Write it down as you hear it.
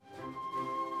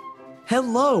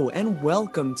Hello and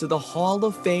welcome to the Hall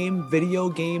of Fame Video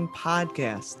Game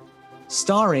Podcast,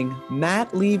 starring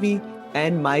Matt Levy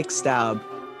and Mike Staub.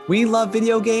 We love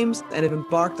video games and have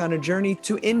embarked on a journey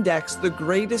to index the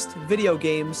greatest video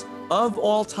games of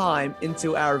all time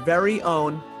into our very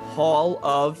own Hall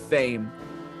of Fame.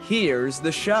 Here's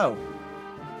the show.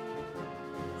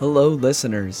 Hello,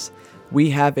 listeners. We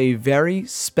have a very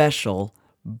special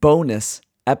bonus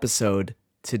episode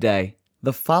today.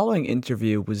 The following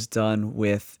interview was done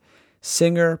with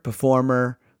singer,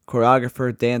 performer,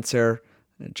 choreographer, dancer,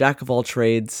 jack of all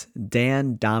trades,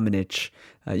 Dan Domenech.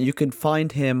 You can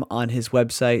find him on his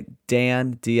website,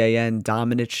 Dan,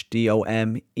 Domenech,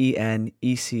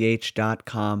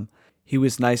 DOMENECH.com. He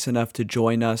was nice enough to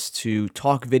join us to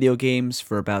talk video games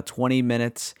for about 20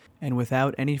 minutes. And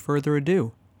without any further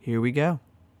ado, here we go.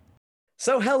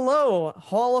 So hello,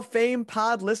 Hall of Fame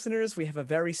pod listeners. We have a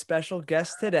very special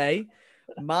guest today.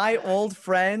 My old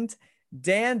friend,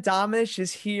 Dan Domenech,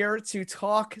 is here to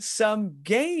talk some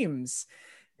games.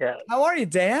 Yeah. How are you,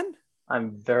 Dan?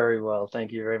 I'm very well.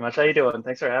 Thank you very much. How you doing?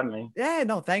 Thanks for having me. Yeah,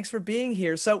 no, thanks for being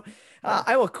here. So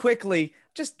I will quickly,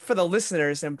 just for the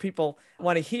listeners and people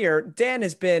want to hear, Dan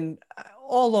has been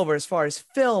all over as far as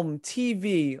film,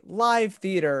 TV, live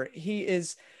theater. He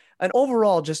is an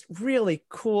overall just really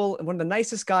cool and one of the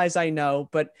nicest guys I know,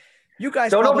 but you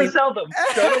guys don't probably oversell them.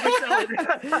 Don't oversell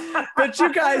it. But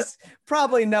you guys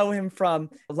probably know him from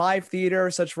live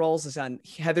theater, such roles as on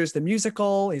Heathers the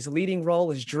Musical, his leading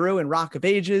role as Drew in Rock of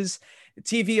Ages,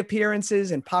 TV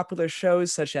appearances in popular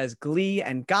shows such as Glee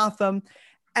and Gotham,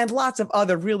 and lots of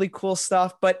other really cool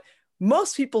stuff. But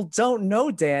most people don't know,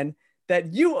 Dan,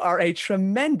 that you are a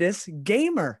tremendous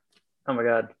gamer. Oh my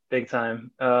God, big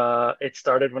time. It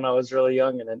started when I was really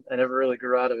young and I never really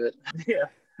grew out of it. Yeah.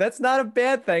 That's not a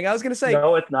bad thing. I was going to say,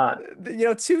 no, it's not. You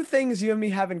know, two things you and me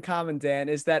have in common, Dan,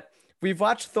 is that we've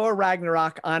watched Thor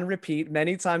Ragnarok on repeat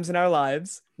many times in our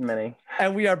lives. Many.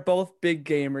 And we are both big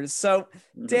gamers. So,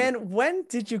 Dan, when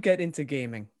did you get into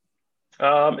gaming?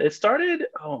 It started,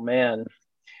 oh man,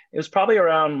 it was probably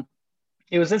around,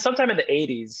 it was in sometime in the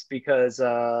 80s because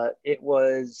it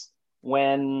was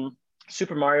when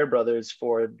Super Mario Brothers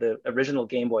for the original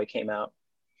Game Boy came out.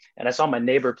 And I saw my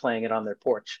neighbor playing it on their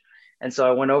porch. And so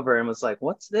I went over and was like,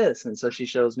 what's this? And so she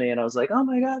shows me and I was like, oh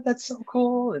my God, that's so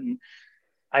cool. And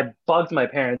I bugged my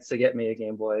parents to get me a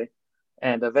Game Boy.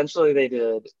 And eventually they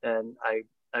did. And I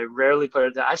rarely put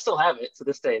it down. I still have it to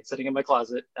this day. It's sitting in my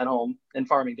closet at home in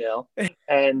Farmingdale.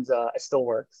 And it still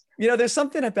works. You know, there's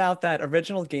something about that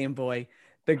original Game Boy,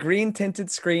 the green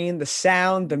tinted screen, the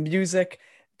sound, the music.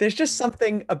 There's just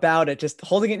something about it, just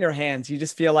holding it in your hands. You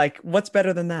just feel like, what's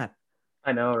better than that?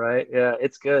 I know, right? Yeah,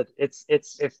 it's good. It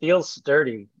feels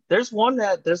sturdy. There's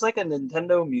like a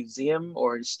Nintendo museum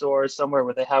or store somewhere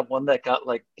where they have one that got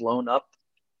like blown up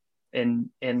in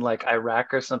like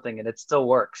Iraq or something, and it still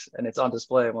works and it's on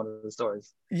display in one of the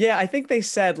stores. Yeah, I think they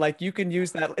said like you can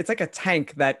use that. It's like a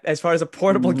tank that, as far as a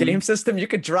portable game system, you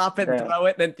could drop it and throw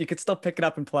it, and you could still pick it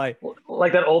up and play.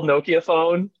 Like that old Nokia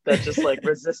phone that just like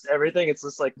resists everything. It's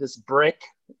just like this brick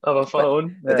of a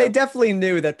phone. But they definitely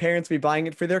knew that parents would be buying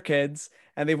it for their kids,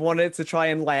 and they wanted it to try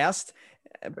and last.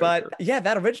 But yeah,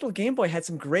 that original Game Boy had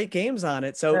some great games on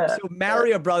it. So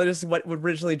Mario Brothers is what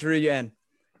originally drew you in.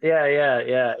 Yeah.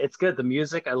 It's good. The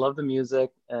music, I love the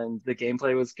music, and the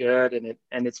gameplay was good.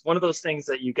 And it's one of those things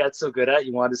that you get so good at,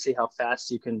 you want to see how fast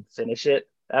you can finish it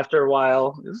after a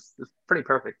while. It's pretty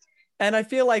perfect. And I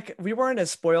feel like we weren't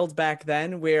as spoiled back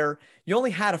then, where you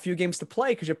only had a few games to play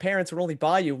because your parents would only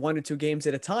buy you 1 or 2 games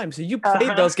at a time. So you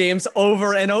played those games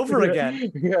over and over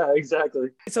again. Yeah, exactly.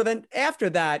 So then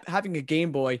after that, having a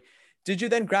Game Boy, did you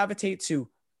then gravitate to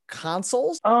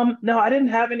consoles? No, I didn't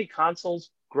have any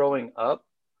consoles growing up.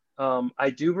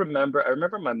 I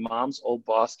remember my mom's old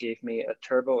boss gave me a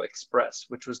Turbo Express,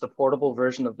 which was the portable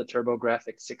version of the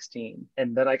TurboGrafx 16.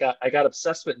 And then I got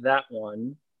obsessed with that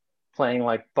one, playing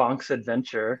like Bonk's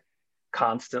Adventure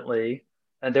constantly.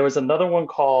 And there was another one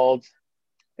called,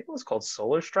 I think it was called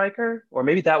Solar Striker, or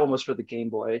maybe that one was for the Game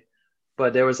Boy.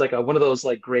 But there was like one of those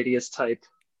like Gradius type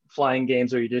flying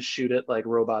games where you just shoot at like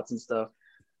robots and stuff.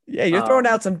 Yeah, you're throwing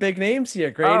out some big names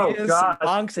here. Gradius,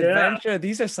 Bonk's Adventure.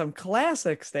 These are some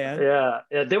classics, Dan. Yeah.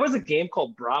 There was a game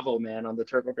called Bravo Man on the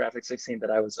TurboGrafx 16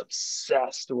 that I was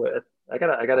obsessed with. I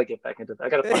gotta get back into that. I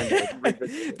gotta find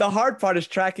it. The hard part is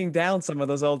tracking down some of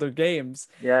those older games.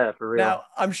 Yeah, for real. Now,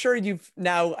 I'm sure I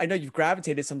know you've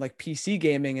gravitated some like PC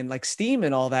gaming and like Steam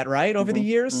and all that, right? Over the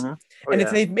years. Oh, and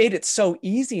they've made it so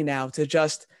easy now to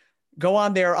just go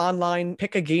on their online,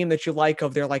 pick a game that you like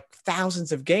of their like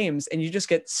thousands of games, and you just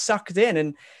get sucked in.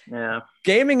 And Yeah.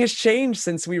 gaming has changed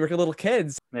since we were little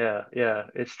kids. Yeah. Yeah.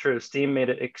 It's true. Steam made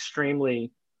it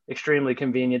extremely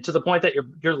convenient to the point that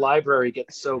your library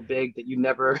gets so big that you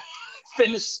never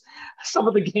finish some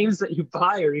of the games that you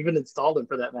buy or even install them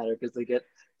for that matter because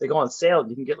they go on sale and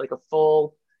you can get like a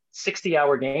full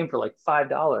 60-hour game for like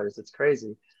 $5. It's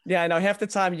crazy. Yeah, I know. Half the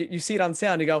time you see it on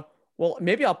sale and you go, well,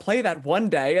 maybe I'll play that one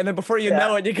day. And then before you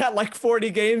know Yeah, it, you got like 40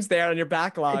 games there on your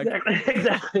backlog.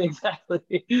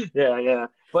 exactly. Yeah, yeah.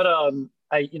 But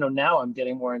I now I'm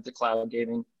getting more into cloud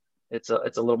gaming. It's a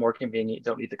little more convenient. You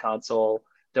don't need the console,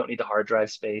 don't need the hard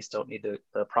drive space, don't need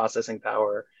the processing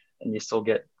power, and you still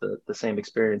get the same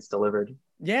experience delivered.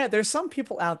 Yeah, there's some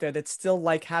people out there that still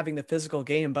like having the physical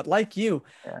game, but like you,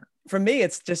 Yeah. for me,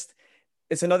 it's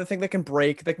another thing that can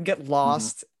break, that can get Hmm.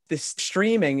 lost. This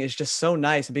streaming is just so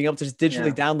nice and being able to just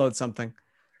digitally Yeah. download something.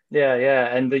 Yeah,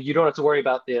 yeah, and you don't have to worry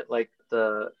about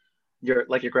your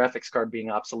graphics card being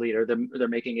obsolete or they're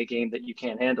making a game that you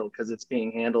can't handle because it's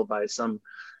being handled by some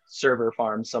server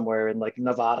farm somewhere in like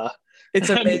Nevada It's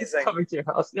and it's amazing. coming to your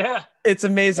house. Yeah. It's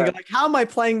amazing. Yeah. Like, how am I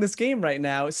playing this game right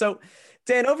now? So,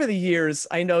 Dan, over the years,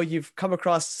 I know you've come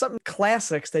across some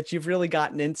classics that you've really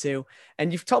gotten into,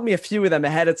 and you've told me a few of them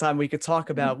ahead of time we could talk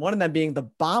Mhm. about. One of them being the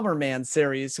Bomberman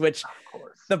series, which Of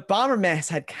course. the Bomberman has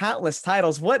had countless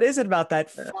titles. What is it about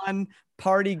that Yeah. fun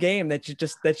party game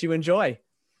that you enjoy?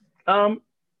 Um,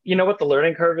 you know what? The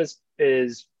learning curve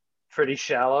is pretty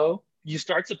shallow. You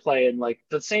start to play, and like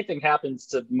the same thing happens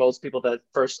to most people that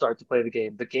first start to play the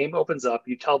game. The game opens up,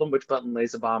 you tell them which button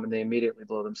lays a bomb, and they immediately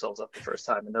blow themselves up the first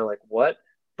time, and they're like, "What?"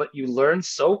 But you learn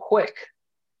so quick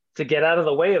to get out of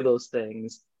the way of those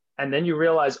things, and then you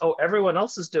realize, "Oh, everyone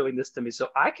else is doing this to me, so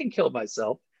I can kill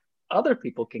myself. Other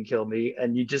people can kill me,"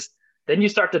 and then you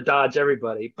start to dodge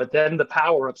everybody. But then the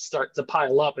power ups start to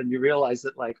pile up, and you realize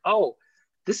that like, oh,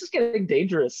 this is getting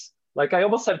dangerous. Like I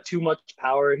almost have too much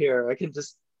power here. I can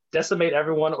just decimate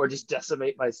everyone or just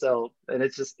decimate myself. And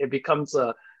it becomes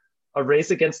a race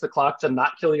against the clock to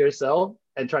not kill yourself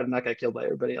and try to not get killed by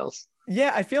everybody else.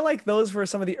 Yeah, I feel like those were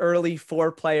some of the early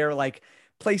four-player, like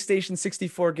PlayStation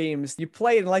 64 games you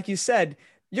played, and like you said,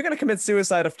 you're gonna commit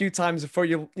suicide a few times before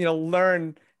you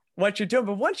learn what you're doing.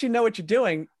 But once you know what you're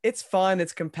doing, it's fun,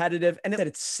 it's competitive, and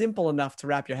it's simple enough to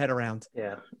wrap your head around.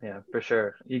 Yeah, yeah, for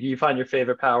sure. You find your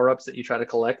favorite power ups that you try to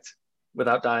collect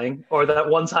without dying, or that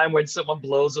one time when someone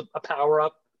blows a power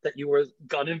up that you were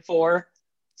gunning for.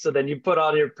 So then you put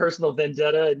on your personal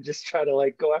vendetta and just try to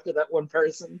like go after that one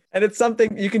person. And it's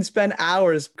something you can spend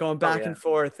hours going Oh back yeah. and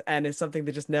forth, and it's something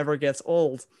that just never gets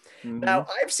old. Now,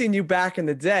 Hmm. I've seen you back in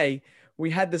the day. We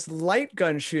had this light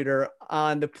gun shooter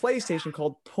on the PlayStation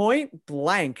called Point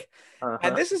Blank. And Uh-huh.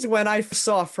 this is when I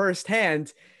saw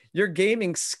firsthand your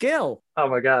gaming skill. Oh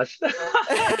my gosh.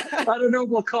 I don't know if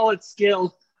we'll call it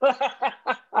skill.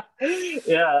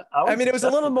 Yeah, I I was mean, it was a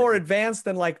obsessed little with the more game. advanced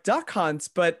than like Duck Hunts,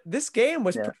 but this game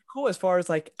was Yeah, pretty cool as far as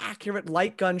like accurate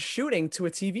light gun shooting to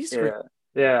a TV screen.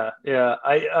 yeah, yeah, yeah.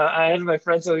 I had my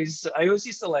friends I always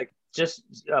used to like just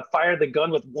fire the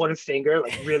gun with one finger,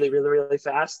 like really, really, really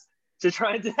fast to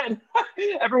try and then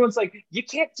everyone's like, you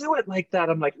can't do it like that.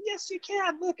 I'm like, yes, you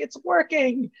can. Look, it's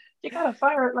working. You gotta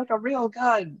fire it like a real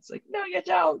gun. It's like, no, you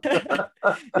don't.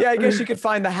 Yeah, I guess you could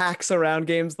find the hacks around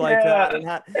games like that.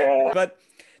 Yeah, And yeah, but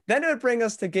then it would bring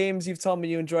us to games you've told me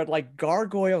you enjoyed, like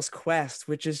Gargoyle's Quest,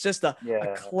 which is just a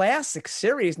yeah, classic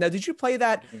series. Now, did you play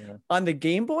that yeah. on the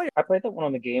Game Boy? I played that one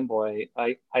on the Game Boy.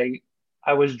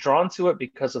 I was drawn to it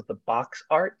because of the box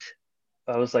art.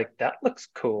 I was like, that looks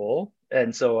cool.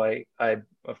 And so I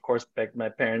of course begged my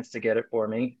parents to get it for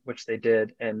me, which they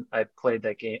did. And I played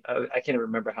that game. I can't even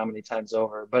remember how many times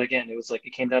over. But again, it was like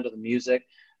it came down to the music.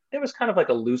 There was kind of like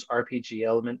a loose RPG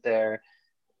element there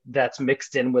that's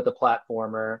mixed in with a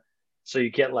platformer. So you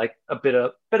get like a bit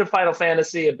of Final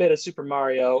Fantasy, a bit of Super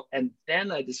Mario, and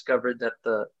then I discovered that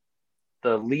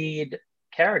the lead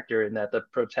character in that, the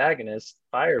protagonist,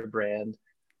 Firebrand,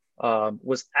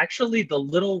 was actually the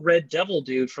little red devil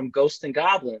dude from Ghost and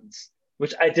Goblins,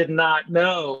 which I did not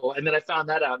know. And then I found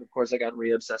that out. And of course, I got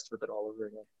re obsessed with it all over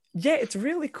again. Yeah, it's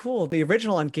really cool. The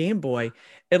original on Game Boy,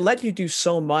 it let you do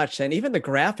so much, and even the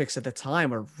graphics at the time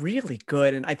were really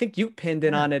good. And I think you pinned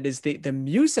in Yeah. on it is the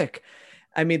music.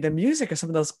 I mean, the music of some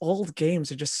of those old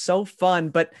games are just so fun.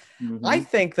 But I Hmm.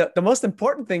 think that the most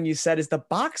important thing you said is the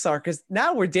box art, because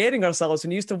now we're dating ourselves.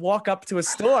 When you used to walk up to a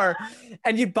store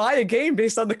and you'd buy a game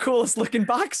based on the coolest looking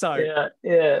box art.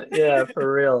 Yeah,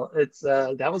 for real. It's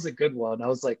that was a good one. I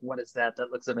was like, what is that?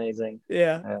 That looks amazing.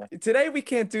 Yeah. Yeah. Today we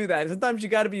can't do that. Sometimes you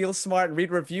got to be a little smart and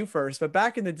read review first. But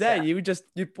back in the day, Yeah.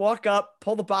 you'd walk up,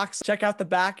 pull the box, check out the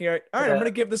back, and you're like, all right, I'm Yeah.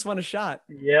 gonna give this one a shot.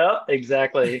 Yeah,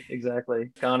 exactly.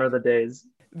 Exactly. Gone are the days.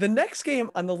 The next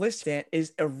game on the list, Dan,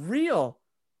 is a real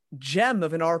gem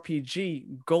of an RPG,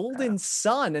 Yeah. Golden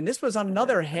Sun, and this was on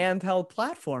another handheld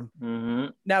platform. Hmm.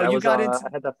 Now That you was got I into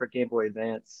had that for Game Boy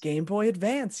Advance. Game Boy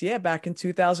Advance, yeah, back in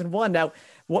 2001. Now,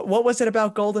 what was it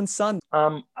about Golden Sun?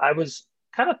 I was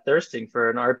kind of thirsting for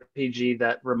an RPG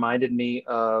that reminded me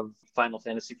of Final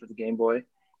Fantasy for the Game Boy.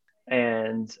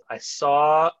 And I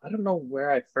don't know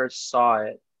where I first saw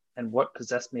it and what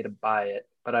possessed me to buy it,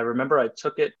 but I remember I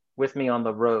took it with me on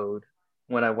the road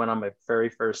when I went on my very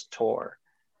first tour.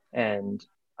 And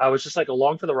I was just like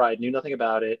along for the ride, knew nothing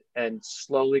about it, and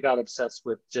slowly got obsessed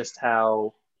with just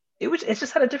how it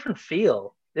just had a different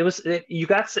feel. You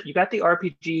got the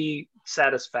RPG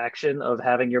satisfaction of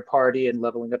having your party and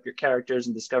leveling up your characters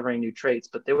and discovering new traits,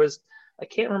 but there was I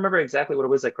can't remember exactly what it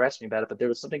was that grasped me about it, but there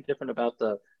was something different about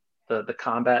the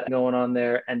combat going on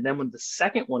there. And then when the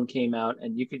second one came out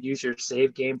and you could use your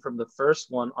save game from the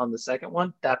first one on the second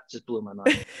one, that just blew my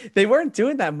mind. They weren't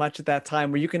doing that much at that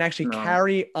time where you can actually No.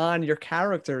 carry on your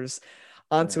characters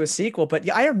onto Yeah. a sequel. But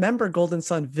yeah, I remember Golden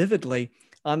Sun vividly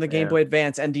on the Game Yeah. Boy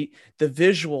Advance, and the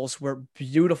visuals were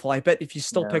beautiful. I bet if you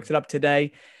still Yeah. picked it up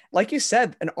today, like you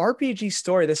said, an RPG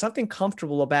story, there's something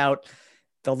comfortable about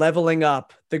the leveling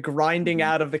up, the grinding Hmm.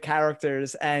 out of the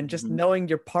characters, and just Hmm. knowing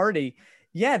your party.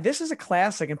 Yeah, this is a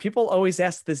classic, and people always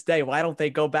ask this day, why don't they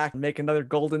go back and make another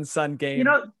Golden Sun You game?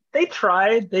 know, they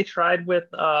tried with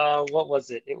what was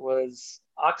it? It was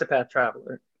Octopath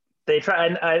Traveler. They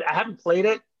tried I haven't played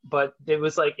it, but it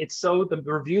was like the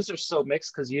reviews are so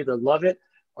mixed because you either love it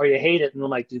or you hate it. And I'm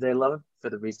like, do they love it for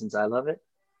the reasons I love it?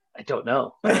 I don't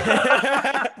know.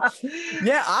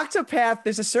 Yeah, Octopath,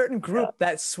 there's a certain Yeah. group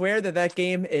that swear that that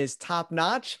game is top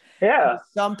notch. Yeah. There's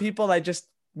some people that just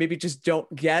maybe just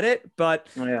don't get it, but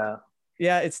Yeah.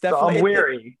 yeah, it's So I'm definitely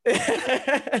weary.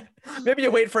 maybe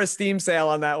you wait for a Steam sale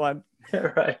on that one.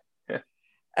 Right.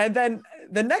 And then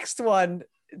the next one,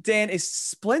 Dan, is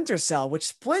Splinter Cell, which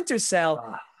Splinter Cell,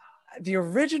 Uh, the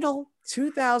original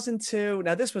 2002.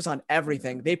 Now, this was on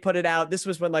everything. They put it out. This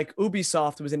was when like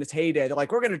Ubisoft was in its heyday. They're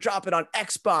like, we're going to drop it on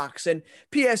Xbox and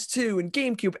PS2 and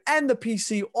GameCube and the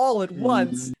PC all at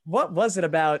once. What was it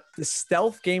about the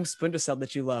stealth game Splinter Cell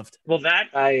that you loved? well, that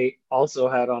I also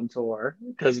had on tour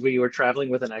because we were traveling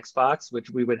with an Xbox, which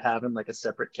we would have in like a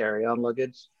separate carry-on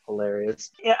luggage.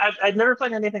 Hilarious. Yeah, I'd never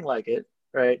played anything like it.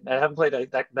 Right, I haven't played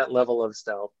that level of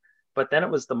stealth. But then it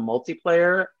was the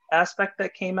multiplayer aspect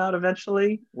that came out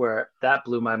eventually, where that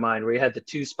blew my mind. Where you had the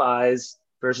two spies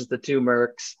versus the two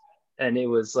mercs, and it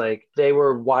was like they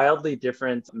were wildly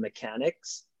different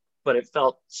mechanics, but it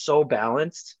felt so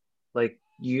balanced. Like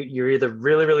you're either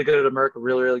really really good at a merc or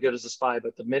really really good as a spy,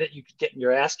 but the minute you could get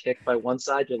your ass kicked by one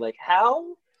side, you're like,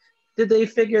 how did they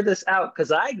figure this out?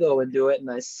 Because I go and do it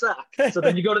and I suck. So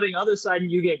then you go to the other side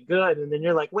and you get good, and then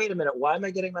you're like, wait a minute, why am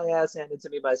I getting my ass handed to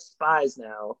me by spies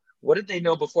now? What did they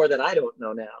know before that I don't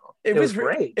know now? It It was was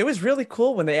great. it was really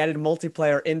cool when they added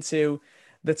multiplayer into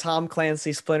the Tom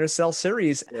Clancy Splinter Cell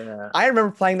series. Yeah, I remember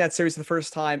playing that series the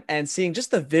first time and seeing just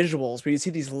the visuals where you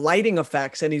see these lighting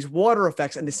effects and these water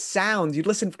effects and the sound. You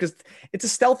listen because it's a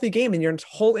stealthy game and your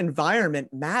whole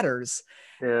environment matters.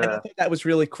 And I yeah. think that was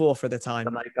really cool for the The time.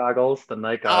 night goggles, the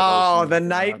night goggles. Oh, Oh my the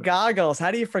night God. goggles.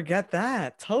 How do you forget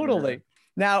that? Yeah. Totally.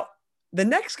 Now, the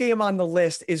next game on the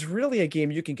list is really a game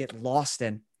you can get lost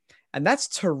in, and that's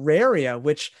Terraria,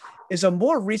 which is a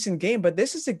more recent game, but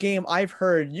this is a game I've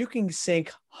heard you can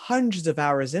sink hundreds of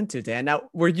hours into, Dan. Now,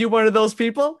 were you one of those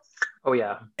people? Oh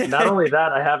yeah. Not only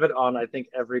that, I have it on I think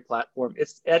every platform.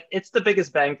 It's the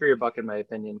biggest bang for your buck in my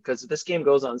opinion because if this game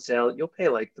goes on sale, you'll pay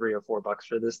like $3 or $4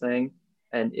 for this thing,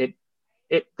 and it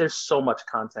there's so much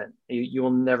content. You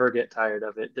will never get tired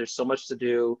of it. There's so much to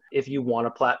do. If you want a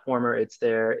platformer, it's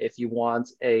there. If you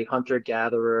want a hunter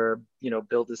gatherer,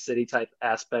 build a city type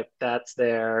aspect, that's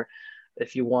there.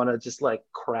 If you want to just like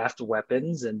craft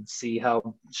weapons and see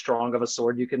how strong of a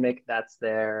sword you can make, that's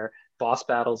there. Boss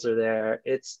battles are there.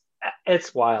 It's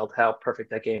wild how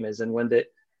perfect that game is. And when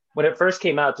it first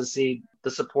came out, to see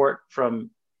the support from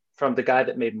the guy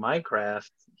that made Minecraft,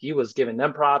 he was giving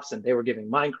them props and they were giving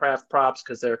Minecraft props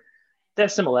because they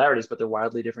have similarities, but they're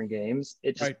wildly different games.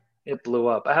 Right. It blew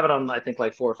up. I have it on I think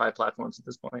like 4 or 5 platforms at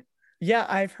this point. Yeah,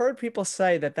 I've heard people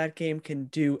say that that game can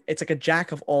do, it's like a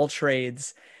jack of all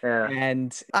trades. Yeah.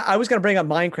 And I was going to bring up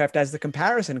Minecraft as the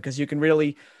comparison because you can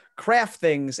really craft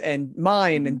things and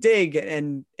mine and dig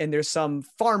and there's some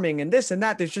farming and this and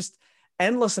that. There's just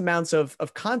endless amounts of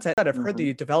content. I've heard Hmm.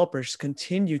 the developers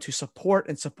continue to support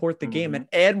the game Hmm. and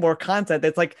add more content.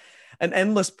 It's like an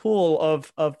endless pool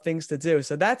of things to do.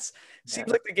 So that's seems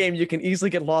Yeah. like the game you can easily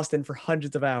get lost in for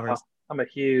hundreds of Oh, hours. I'm a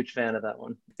huge fan of that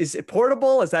one. Is it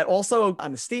portable? Is that also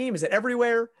on the Steam? Is it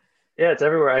everywhere? Yeah, it's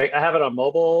everywhere. I have it on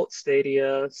mobile,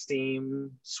 Stadia,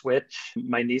 Steam, Switch.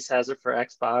 My niece has it for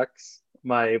Xbox.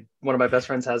 My one of my best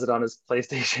friends has it on his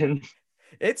PlayStation.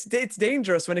 It's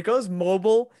dangerous when it goes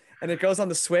mobile and it goes on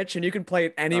the Switch and you can play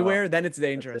it Oh, anywhere, then it's that's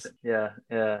dangerous. it. Yeah,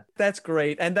 yeah. That's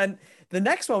great. And then the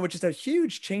next one, which is a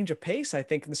huge change of pace, I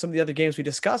think, in some of the other games we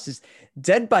discussed, is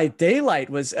Dead by Daylight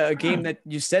was a game that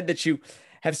you said that you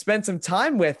have spent some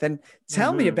time with. And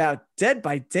tell me Hmm. about Dead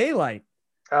by Daylight.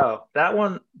 Oh, that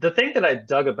one. The thing that I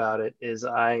dug about it is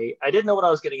I didn't know what I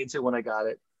was getting into when I got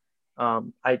it.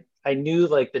 I knew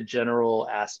like the general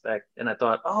aspect, and I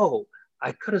thought, oh,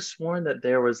 I could have sworn that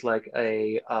there was like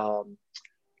a oh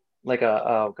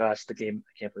gosh, the game.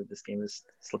 I can't believe this game is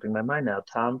slipping my mind now.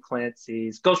 Tom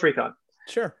Clancy's Ghost Recon.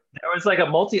 Sure. There was like a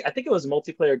multi. I think it was a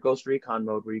multiplayer Ghost Recon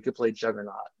mode where you could play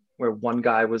Juggernaut, where one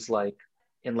guy was like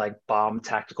in like bomb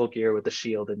tactical gear with a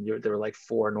shield, and there were like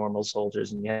four normal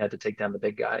soldiers, and you had to take down the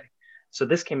big guy. So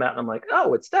this came out, and I'm like,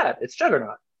 oh, it's that. It's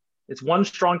Juggernaut. It's one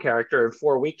strong character and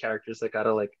four weak characters that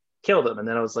gotta like kill them. And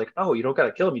then I was like, oh, you don't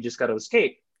gotta kill them. You just gotta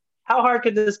escape. How hard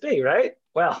could this be, right?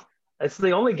 Well, it's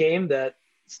the only game that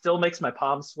still makes my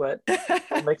palms sweat,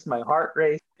 still makes my heart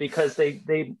race because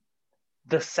they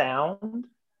the sound,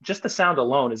 just the sound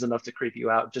alone is enough to creep you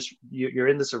out. Just you're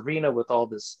in this arena with all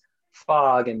this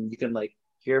fog, and you can like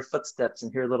hear footsteps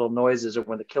and hear little noises, or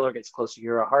when the killer gets closer, you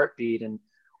hear a heartbeat, and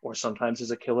or sometimes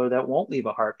there's a killer that won't leave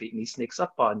a heartbeat and he sneaks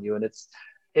up on you, and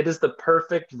it is the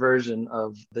perfect version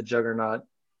of the Juggernaut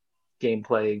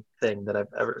gameplay thing that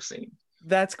I've ever seen.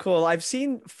 That's cool. I've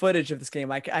seen footage of this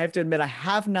game. I have to admit, I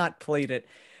have not played it,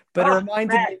 but Oh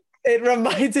man, it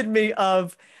reminded me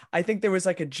of, I think there was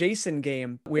like a Jason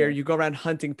game where yeah. you go around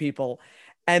hunting people.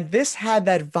 And this had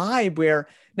that vibe where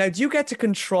now do you get to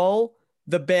control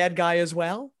the bad guy as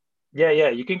well? Yeah, yeah,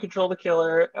 you can control the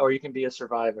killer or you can be a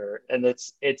survivor, and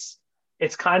it's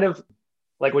kind of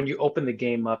like when you open the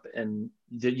game up and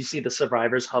you see the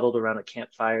survivors huddled around a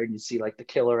campfire, and you see like the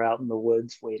killer out in the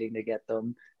woods waiting to get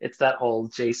them. It's that whole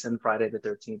Jason Friday the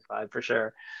 13th vibe for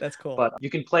sure. That's cool. But you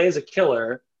can play as a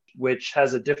killer, which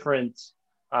has a different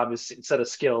obviously set of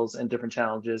skills and different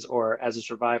challenges, or as a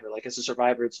survivor. Like as a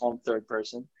survivor, it's home third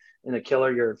person. In a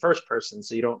killer, you're in first person,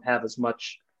 so you don't have as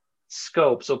much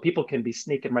scope. So people can be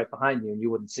sneaking right behind you and you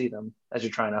wouldn't see them as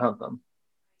you're trying to hunt them.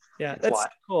 Yeah, It's that's why.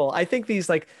 cool. I think these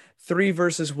like 3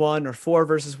 versus 1 or 4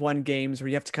 versus 1 games where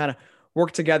you have to kind of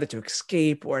work together to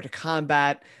escape or to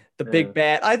combat the Yeah. big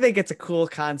bad. I think it's a cool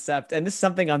concept. And this is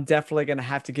something I'm definitely going to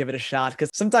have to give it a shot because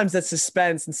sometimes that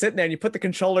suspense and sitting there and you put the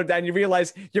controller down, you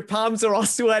realize your palms are all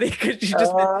sweaty because you've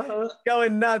just been Uh,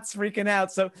 going nuts, freaking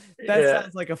out. So that yeah.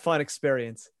 sounds like a fun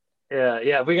experience. Yeah.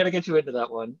 Yeah. We got to get you into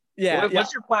that one. Yeah, yeah.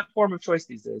 What's your platform of choice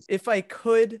these days? If I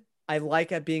could, I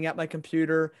like at being at my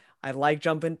computer. I like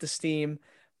jumping to Steam,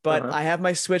 but Uh-huh. I have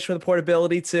my Switch for the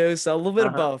portability too. So a little bit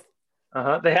of Uh-huh. both.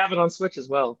 Uh-huh. They have it on Switch as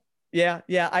well. Yeah,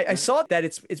 yeah. I Yeah. saw that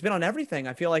it's been on everything.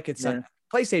 I feel like it's on Yeah.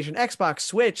 PlayStation, Xbox,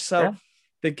 Switch. So Yeah.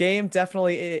 the game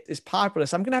definitely is popular.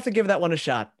 So I'm gonna have to give that one a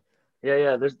shot. Yeah.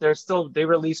 Yeah. There's still they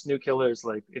release new killers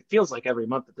like it feels like every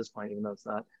month at this point, even though it's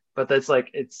not. But that's like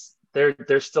it's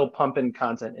they're still pumping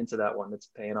content into that one. It's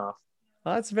paying off.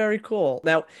 Well, that's very cool.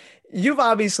 Now, you've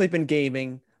obviously been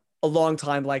gaming a long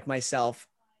time, like myself.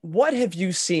 What have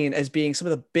you seen as being some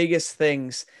of the biggest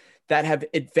things that have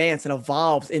advanced and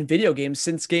evolved in video games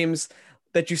since games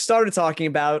that you started talking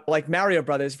about, like Mario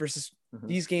Brothers versus Mhm.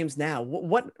 these games now?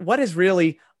 What has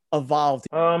really evolved?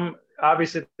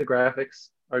 Obviously the graphics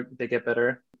are they get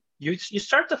better. You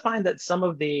start to find that some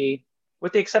of the,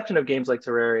 with the exception of games like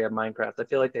Terraria, Minecraft, I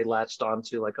feel like they latched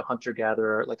onto like a hunter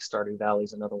gatherer, like Stardew Valley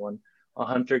is another one, a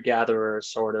hunter gatherer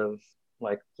sort of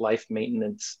like life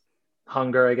maintenance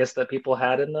hunger, I guess that people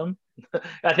had in them.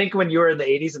 I think when you were in the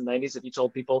 80s and 90s, if you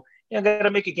told people, yeah, I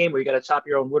gotta make a game where you gotta chop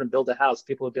your own wood and build a house,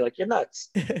 people would be like, you're nuts.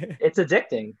 It's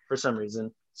addicting for some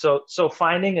reason. So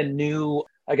finding a new,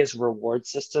 I guess, reward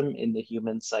system in the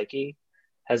human psyche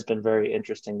has been very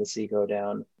interesting to see go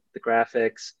down. The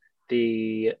graphics,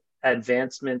 the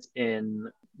advancement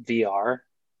in VR.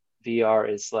 VR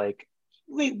is like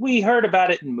we heard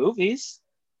about it in movies.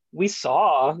 We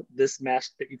saw this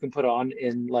mask that you can put on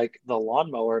in like the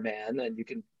Lawnmower Man, and you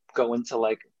can go into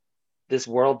like this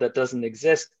world that doesn't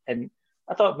exist. And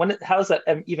I thought, how is that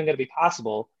even going to be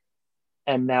possible?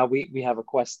 And now we have a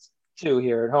Quest 2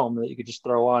 here at home that you could just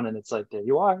throw on, and it's like, there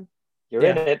you are. You're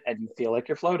in it, and you feel like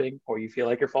you're floating, or you feel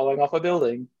like you're falling off a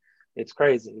building. It's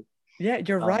crazy. Yeah,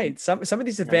 you're right. Some of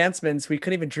these advancements we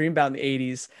couldn't even dream about in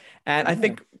the 80s. And I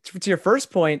think to your first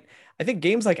point, I think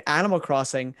games like Animal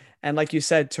Crossing and, like you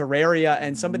said, Terraria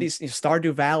and some of these,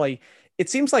 Stardew Valley, it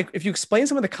seems like if you explain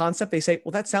some of the concept, they say,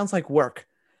 well, that sounds like work.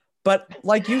 But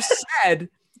like you said,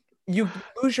 you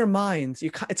lose your mind.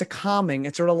 It's a calming,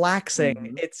 it's a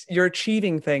relaxing, you're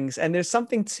achieving things. And there's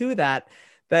something to that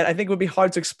I think would be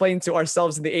hard to explain to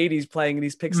ourselves in the 80s playing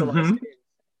these pixelized games.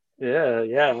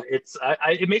 Yeah.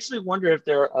 It makes me wonder if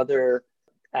there are other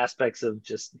aspects of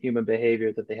just human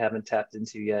behavior that they haven't tapped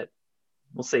into yet.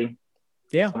 We'll see.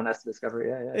 Yeah. Someone has to discover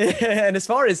it. Yeah. And as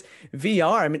far as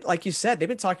VR, I mean, like you said, they've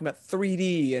been talking about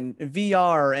 3D and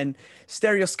VR and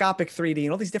stereoscopic 3D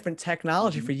and all these different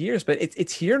technology for years, but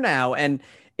it's here now, and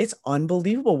it's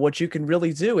unbelievable what you can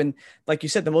really do. And like you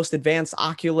said, the most advanced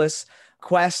Oculus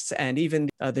Quests and even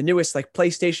the newest like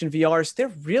PlayStation VRs, they're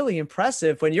really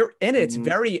impressive. When you're in it, it's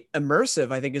very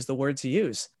immersive, I think is the word to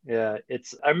use. Yeah,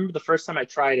 I remember the first time I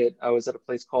tried it, I was at a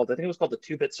place I think it was called the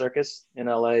 2-Bit Circus in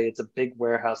LA. It's a big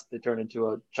warehouse that turned into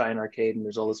a giant arcade, and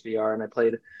there's all this VR. And I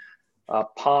played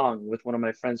Pong with one of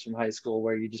my friends from high school,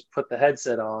 where you just put the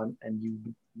headset on and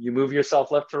you move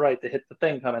yourself left to right to hit the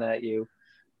thing coming at you.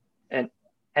 And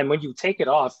when you take it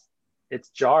off, it's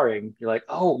jarring. You're like,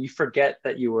 oh, you forget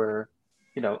that you were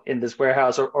in this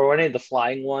warehouse, or any of the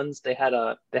flying ones. They had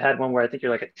one where I think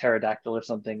you're like a pterodactyl or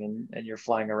something, and you're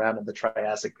flying around in the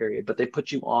Triassic period, but they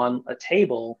put you on a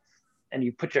table and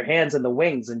you put your hands in the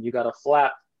wings and you got a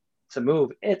flap to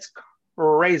move. It's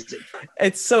crazy.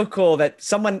 It's so cool that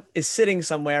someone is sitting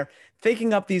somewhere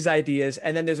thinking up these ideas,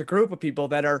 and then there's a group of people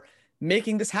that are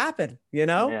making this happen,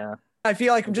 Yeah. I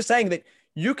feel like I'm just saying that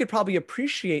you could probably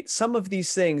appreciate some of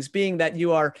these things, being that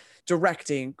you are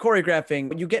directing, choreographing,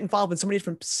 when you get involved in so many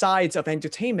different sides of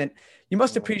entertainment, you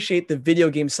must appreciate the video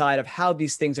game side of how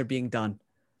these things are being done.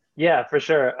 Yeah, for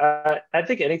sure. I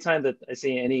think anytime that I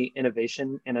see any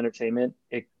innovation in entertainment,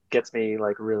 it gets me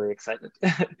like really excited.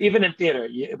 Even in theater,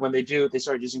 when they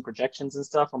start using projections and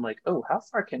stuff, I'm like, oh, how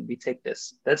far can we take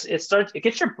this? It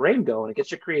gets your brain going, it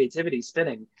gets your creativity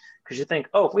spinning, because you think,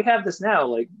 oh, if we have this now,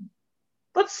 like,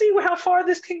 let's see how far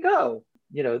this can go.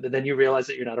 Then you realize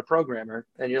that you're not a programmer,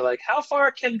 and you're like, how far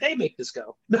can they make this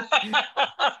go?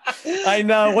 I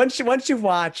know. Once you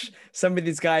watch some of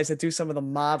these guys that do some of the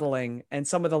modeling and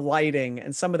some of the lighting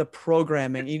and some of the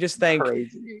programming, you just think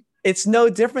it's no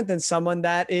different than someone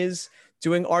that is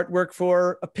doing artwork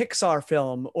for a Pixar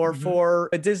film or for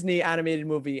a Disney animated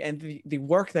movie, and the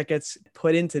work that gets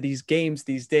put into these games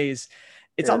these days,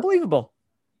 it's unbelievable.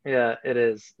 Yeah, it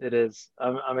is. It is.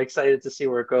 I'm excited to see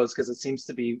where it goes, because it seems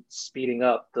to be speeding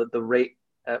up. The rate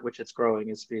at which it's growing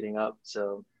is speeding up.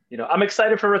 So, I'm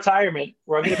excited for retirement.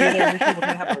 We're going to be there. We're going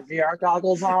to have our VR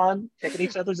goggles on, kicking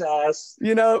each other's ass.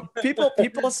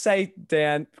 People say,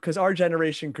 Dan, because our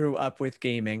generation grew up with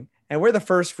gaming, and we're the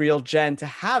first real gen to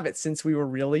have it since we were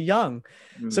really young.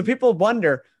 So people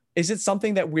wonder, is it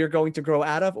something that we're going to grow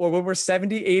out of? Or when we're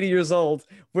 70, 80 years old,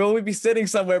 will we be sitting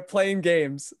somewhere playing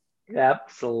games?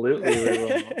 Absolutely, we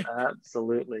will.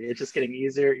 Absolutely. It's just getting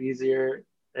easier,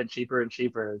 and cheaper.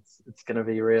 It's going to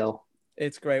be real.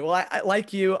 It's great. Well, I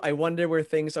like you. I wonder where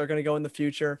things are going to go in the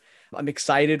future. I'm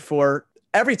excited for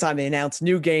every time they announce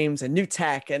new games and new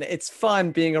tech, and it's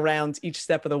fun being around each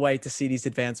step of the way to see these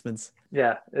advancements.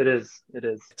 Yeah, it is. It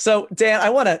is. So, Dan, I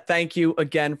want to thank you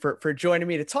again for joining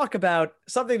me to talk about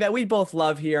something that we both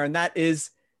love here, and that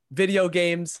is video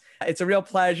games. It's a real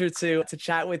pleasure to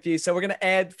chat with you. So we're going to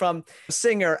add from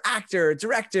singer, actor,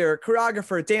 director,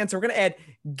 choreographer, dancer. We're going to add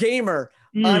gamer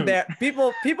on there.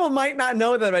 People might not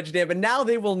know that about you, Dan, but now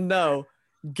they will know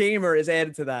gamer is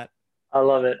added to that. I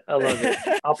love it.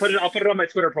 I'll put it on my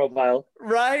Twitter profile.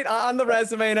 Right, on the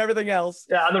resume and everything else.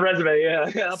 Yeah, on the resume. Yeah.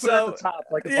 I'll put it at the top,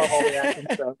 like above all the action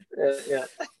stuff. Yeah.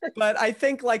 But I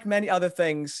think, like many other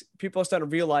things, people are starting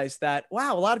to realize that,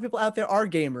 wow, a lot of people out there are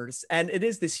gamers, and it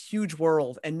is this huge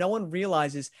world, and no one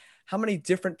realizes how many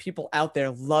different people out there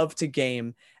love to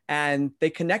game, and they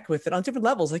connect with it on different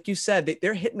levels. Like you said,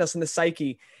 they're hitting us in the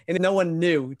psyche, and no one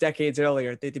knew decades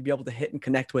earlier they'd be able to hit and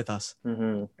connect with us.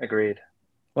 Agreed.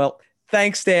 Well,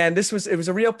 thanks, Dan. It was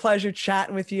a real pleasure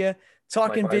chatting with you,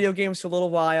 talking Likewise. video games for a little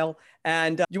while.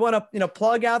 And you want to,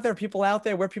 plug out there, people out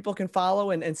there where people can follow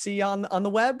and see you on the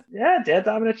web? Yeah,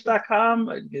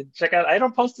 dandominich.com. Check out. I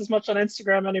don't post as much on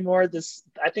Instagram anymore.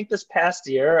 I think this past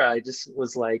year, I just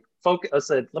was like, I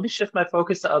said, let me shift my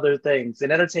focus to other things.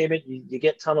 In entertainment, you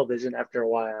get tunnel vision after a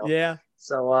while. Yeah.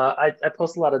 So I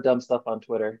post a lot of dumb stuff on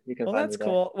Twitter. You can find me there.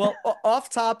 Well, that's cool. Well, off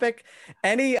topic,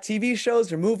 any TV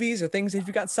shows or movies or things that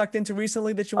you got sucked into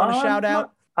recently that you want to shout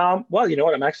out? Well, you know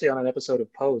what? I'm actually on an episode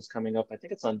of Pose coming up. I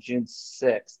think it's on June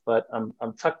 6th, but I'm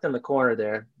tucked in the corner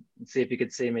there. Let's see if you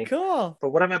could see me. Cool. But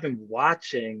what have I been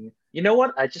watching? You know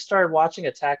what? I just started watching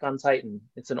Attack on Titan.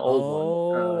 It's an old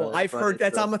one. Oh, I've heard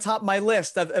that's on the top of my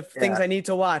list of things I need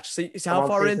to watch. So how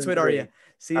far into it are you?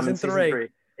 Season 3.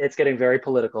 It's getting very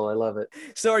political. I love it.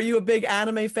 So are you a big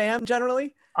anime fan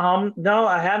generally? No,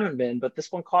 I haven't been, but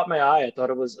this one caught my eye. I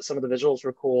thought some of the visuals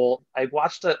were cool. I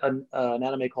watched an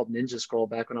anime called Ninja Scroll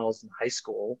back when I was in high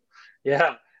school.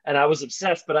 Yeah. And I was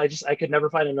obsessed, but I could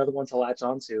never find another one to latch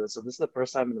onto. So this is the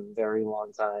first time in a very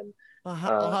long time.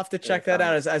 I'll have to check that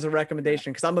out as a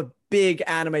recommendation, because I'm a big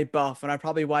anime buff and I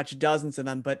probably watched dozens of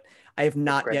them, but I have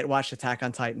not yet watched Attack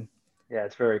on Titan. Yeah,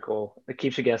 it's very cool. It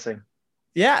keeps you guessing.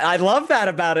 Yeah, I love that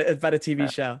about a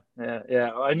TV show.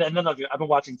 Yeah. And then I've been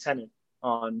watching Tenet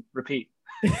on repeat.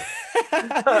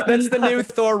 That's the new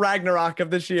Thor Ragnarok of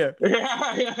this year.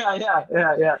 Yeah.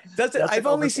 I've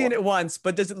only seen it once,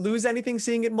 but does it lose anything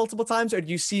seeing it multiple times, or do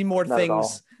you see more Not things? At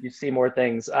all. You see more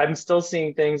things. I'm still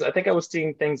seeing things. I think I was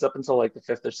seeing things up until like the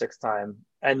 5th or 6th time,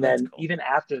 and then even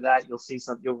after that,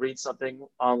 you'll read something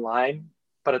online,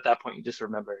 but at that point, you just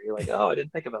remember. You're like, oh, I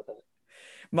didn't think about that.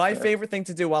 My favorite thing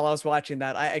to do while I was watching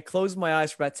that, I closed my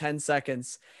eyes for about 10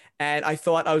 seconds and I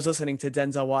thought I was listening to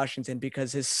Denzel Washington,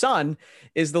 because his son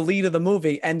is the lead of the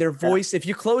movie, and their voice, if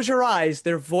you close your eyes,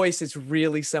 their voice is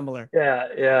really similar. Yeah,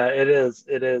 it is.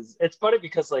 It's funny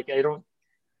because like you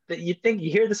think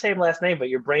you hear the same last name, but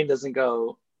your brain doesn't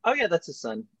go, oh yeah, that's his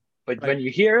son. But when you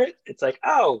hear it, it's like,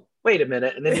 oh, wait a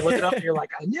minute. And then you look it up and you're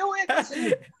like, I knew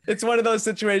it. It's one of those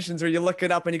situations where you look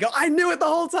it up and you go, I knew it the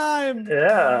whole time.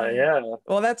 Yeah.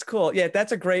 Well, that's cool. Yeah,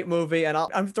 that's a great movie. And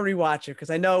I'm have to rewatch it, because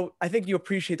I think you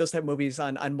appreciate those type of movies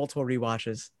on multiple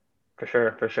rewatches. For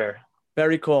sure.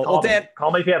 Very cool. Dan, call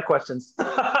me if you have questions.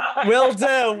 Will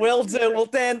do. Well,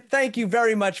 Dan, thank you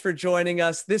very much for joining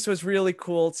us. This was really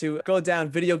cool to go down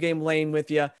video game lane with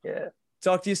you. Yeah.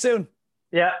 Talk to you soon.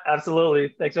 Yeah,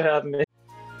 absolutely. Thanks for having me.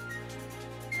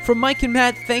 From Mike and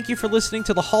Matt, thank you for listening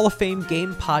to the Hall of Fame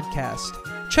Game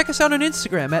Podcast. Check us out on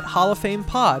Instagram at Hall of Fame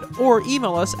Pod, or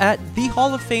email us at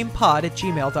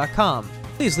thehalloffamepod@gmail.com.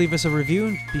 Please leave us a review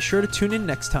and be sure to tune in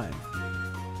next time.